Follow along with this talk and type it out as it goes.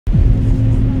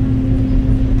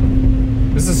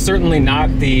certainly not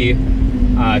the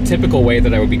typical way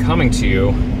that I would be coming to you.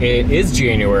 It is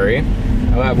January,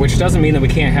 which doesn't mean that we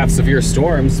can't have severe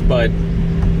storms, but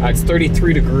it's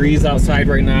 33 degrees outside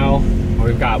right now.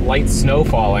 We've got light snow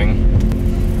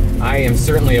falling. I am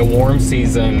certainly a warm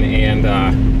season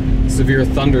and severe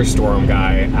thunderstorm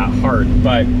guy at heart,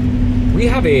 but we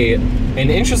have an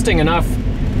interesting enough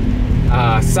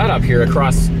setup here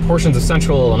across portions of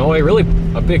central Illinois, really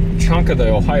a big chunk of the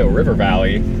Ohio River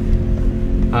Valley.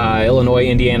 Illinois,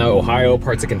 Indiana, Ohio,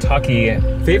 parts of Kentucky,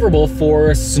 favorable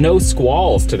for snow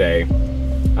squalls today.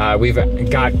 We've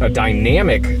got a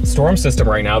dynamic storm system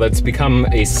right now that's become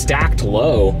a stacked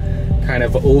low, kind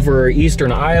of over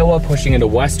eastern Iowa, pushing into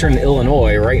western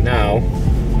Illinois right now.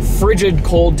 Frigid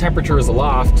cold temperatures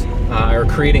aloft are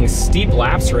creating steep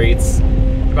lapse rates,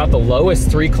 about the lowest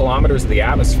 3 kilometers of the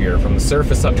atmosphere, from the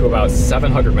surface up to about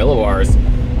 700 millibars.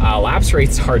 Lapse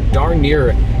rates are darn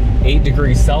near 8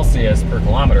 degrees Celsius per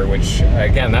kilometer, which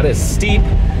again, that is steep.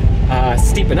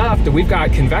 Steep enough that we've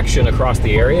got convection across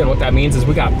the area, and what that means is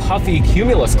we got puffy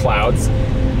cumulus clouds,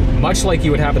 much like you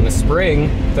would have in the spring,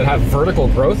 that have vertical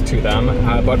growth to them,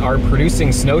 but are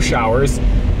producing snow showers,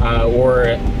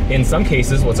 or in some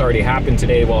cases, what's already happened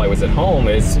today while I was at home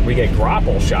is we get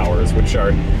grapple showers, which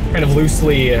are kind of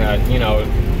loosely, you know,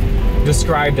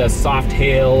 described as soft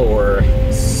hail or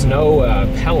snow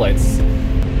pellets.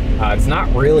 It's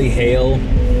not really hail,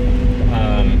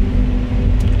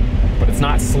 but it's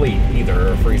not sleet either,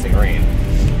 or freezing rain.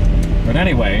 But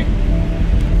anyway,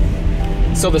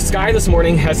 so the sky this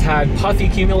morning has had puffy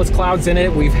cumulus clouds in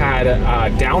it. We've had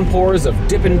downpours of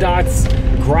Dippin' Dots,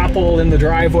 grapple in the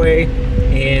driveway,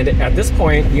 and at this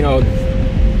point, you know,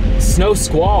 snow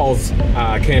squalls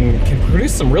can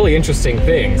produce some really interesting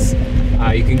things.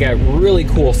 You can get really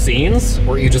cool scenes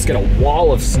where you just get a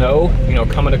wall of snow, you know,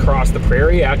 coming across the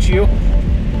prairie at you.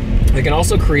 They can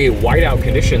also create whiteout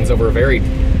conditions over a very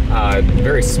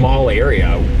small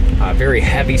area. Very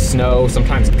heavy snow,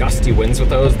 sometimes gusty winds with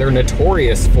those. They're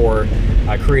notorious for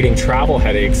creating travel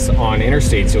headaches on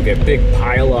interstates. You'll get big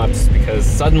pileups because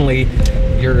suddenly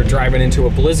you're driving into a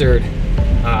blizzard,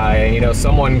 and, you know,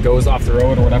 someone goes off the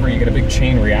road or whatever, you get a big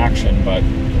chain reaction. But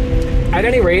at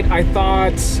any rate, I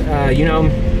thought, you know,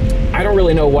 I don't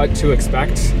really know what to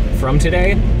expect from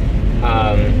today,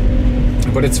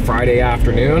 but it's Friday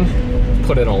afternoon,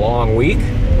 put in a long week,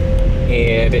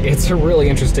 and it's a really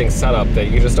interesting setup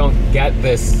that you just don't get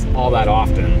this all that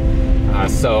often.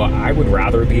 So I would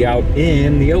rather be out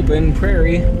in the open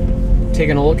prairie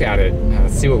taking a look at it,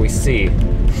 see what we see,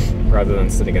 rather than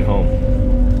sitting at home.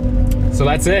 So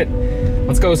that's it.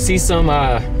 Let's go see some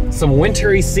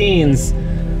wintry scenes,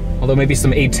 although maybe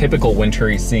some atypical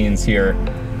wintry scenes here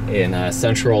in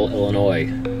central Illinois.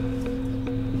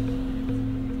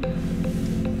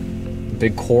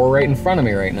 Big core right in front of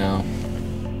me right now.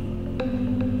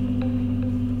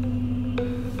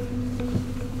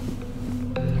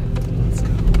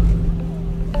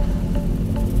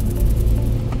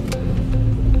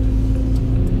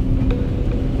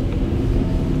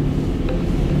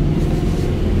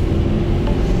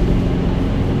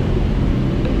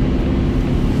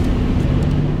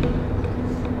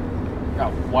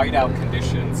 Whiteout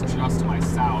conditions just to my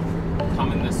south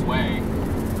coming this way.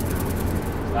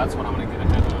 So that's what I'm going to get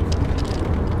ahead of.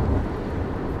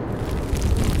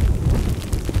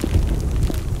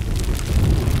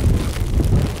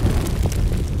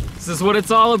 This is what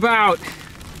it's all about.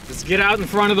 Just get out in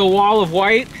front of the wall of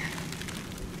white.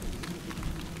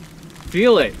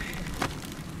 Feel it.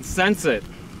 Sense it.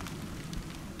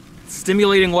 It's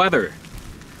stimulating weather.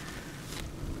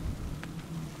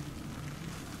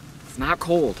 It's not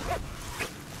cold.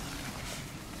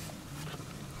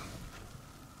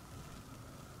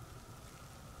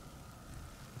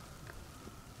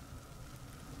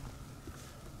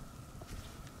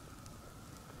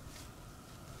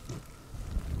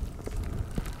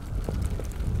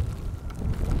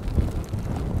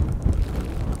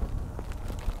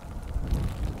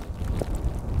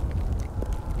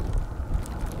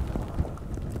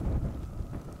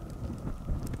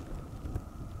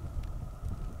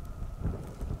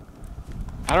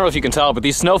 I don't know if you can tell, but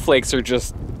these snowflakes are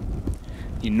just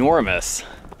enormous,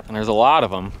 and there's a lot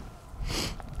of them.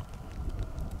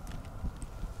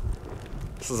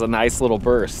 This is a nice little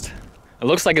burst. It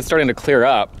looks like it's starting to clear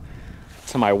up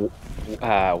to my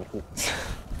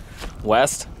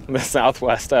west, the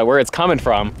southwest, where it's coming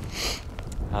from.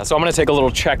 So I'm gonna take a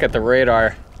little check at the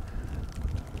radar,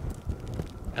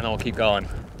 and then we'll keep going.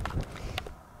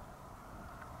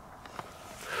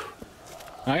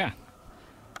 Oh yeah.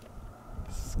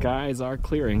 Skies are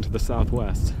clearing to the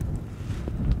southwest.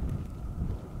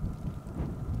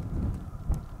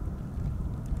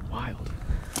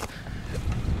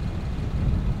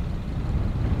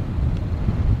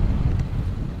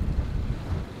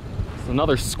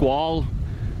 another squall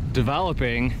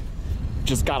developing.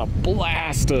 Just got a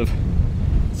blast of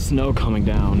snow coming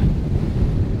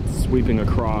down, sweeping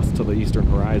across to the eastern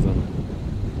horizon.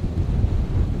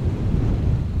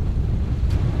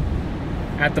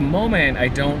 At the moment, I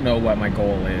don't know what my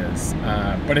goal is,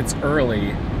 but it's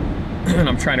early, and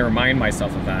I'm trying to remind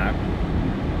myself of that.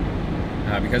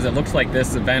 Because it looks like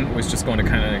this event was just going to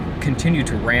kind of continue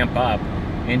to ramp up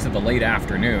into the late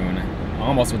afternoon,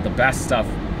 almost with the best stuff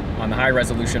on the high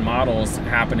resolution models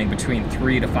happening between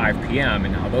 3 to 5 p.m.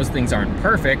 And now those things aren't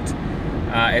perfect,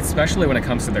 especially when it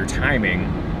comes to their timing.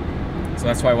 So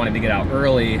that's why I wanted to get out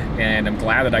early, and I'm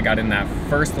glad that I got in that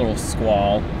first little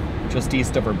squall just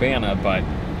east of Urbana, but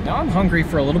now I'm hungry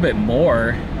for a little bit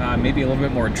more, maybe a little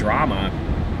bit more drama.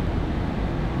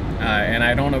 And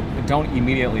I don't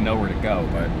immediately know where to go,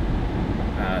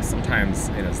 but sometimes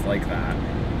it is like that.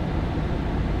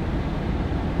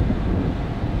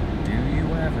 Do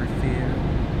you ever feel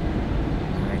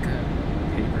like a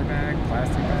paper bag,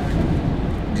 plastic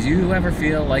bag? Do you ever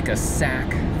feel like a sack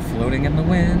floating in the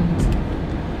wind?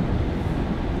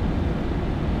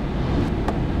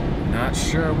 Not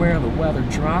sure where the weather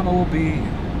drama will be.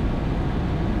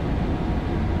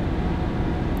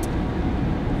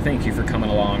 Thank you for coming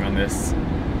along on this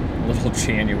little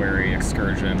January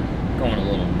excursion. Going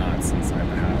a little nuts inside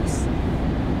the house.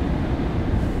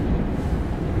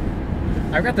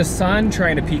 I've got the sun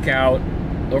trying to peek out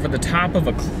over the top of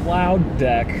a cloud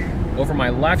deck over my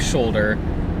left shoulder.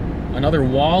 Another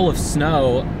wall of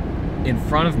snow in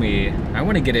front of me. I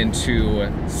want to get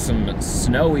into some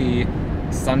snowy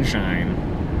sunshine.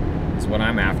 Is what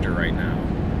I'm after right now.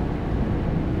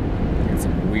 And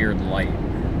some weird light.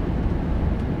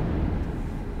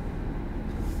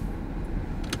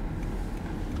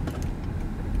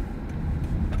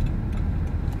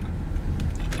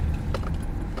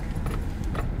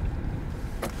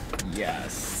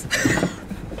 Yes.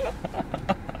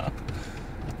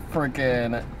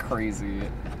 Freaking crazy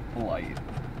light.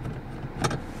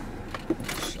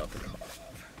 Shut the car off.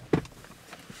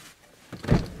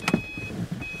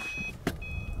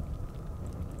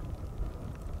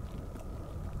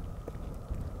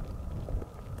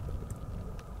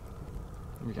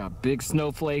 We got big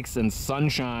snowflakes and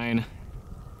sunshine.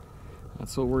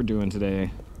 That's what we're doing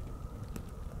today.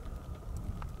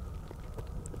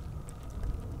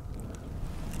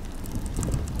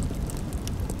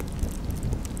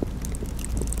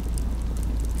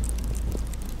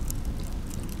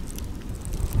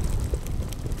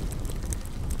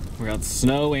 We got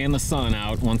snow and the sun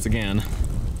out once again.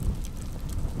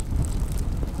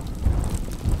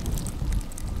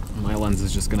 My lens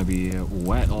is just gonna be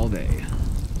wet all day.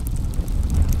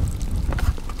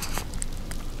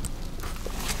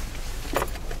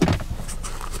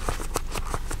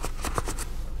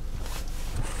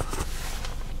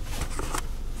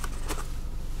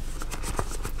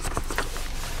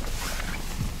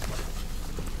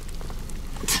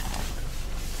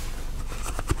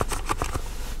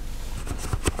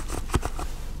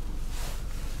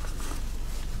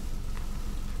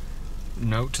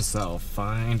 Note to self,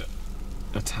 find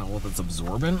a towel that's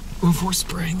absorbent before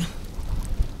spraying.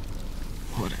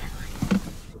 Whatever.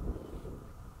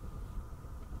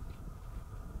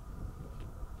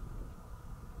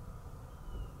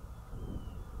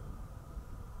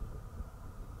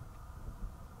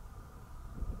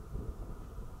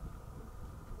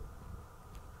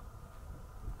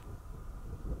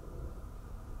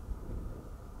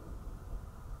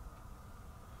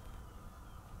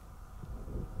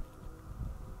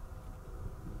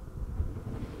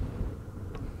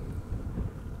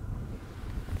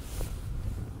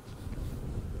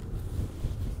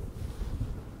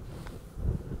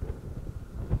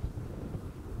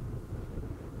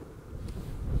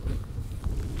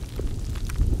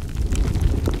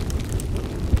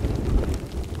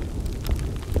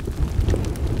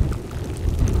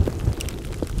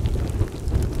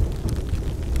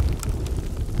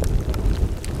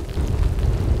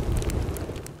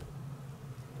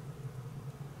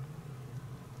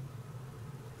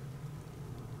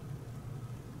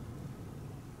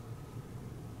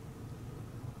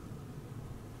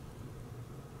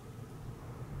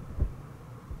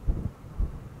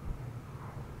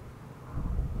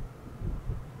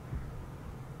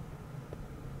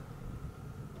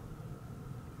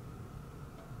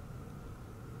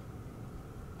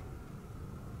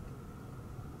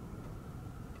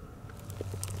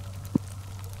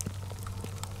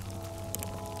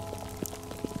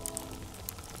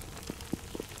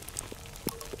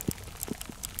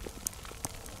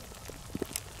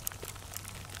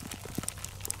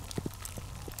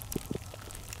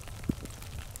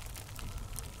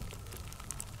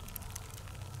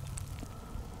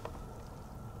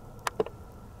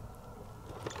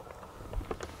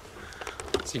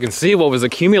 So you can see what was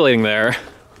accumulating there.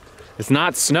 It's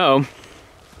not snow,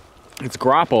 it's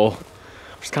grapple,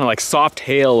 which is kind of like soft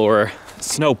hail or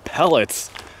snow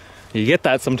pellets. You get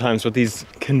that sometimes with these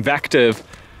convective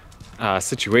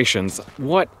situations.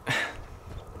 What?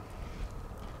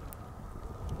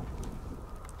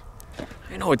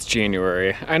 I know it's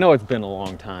January. I know it's been a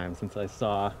long time since I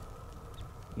saw,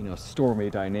 you know, stormy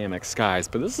dynamic skies,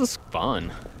 but this is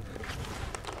fun.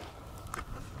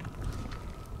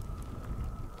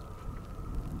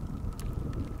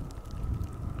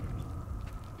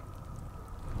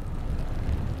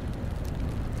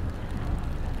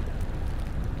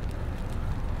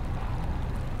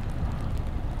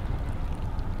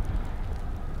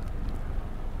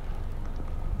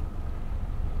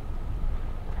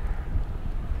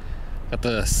 Got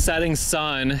the setting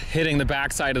sun hitting the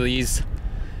backside of these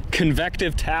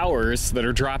convective towers that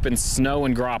are dropping snow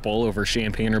and grapple over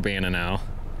Champaign-Urbana now.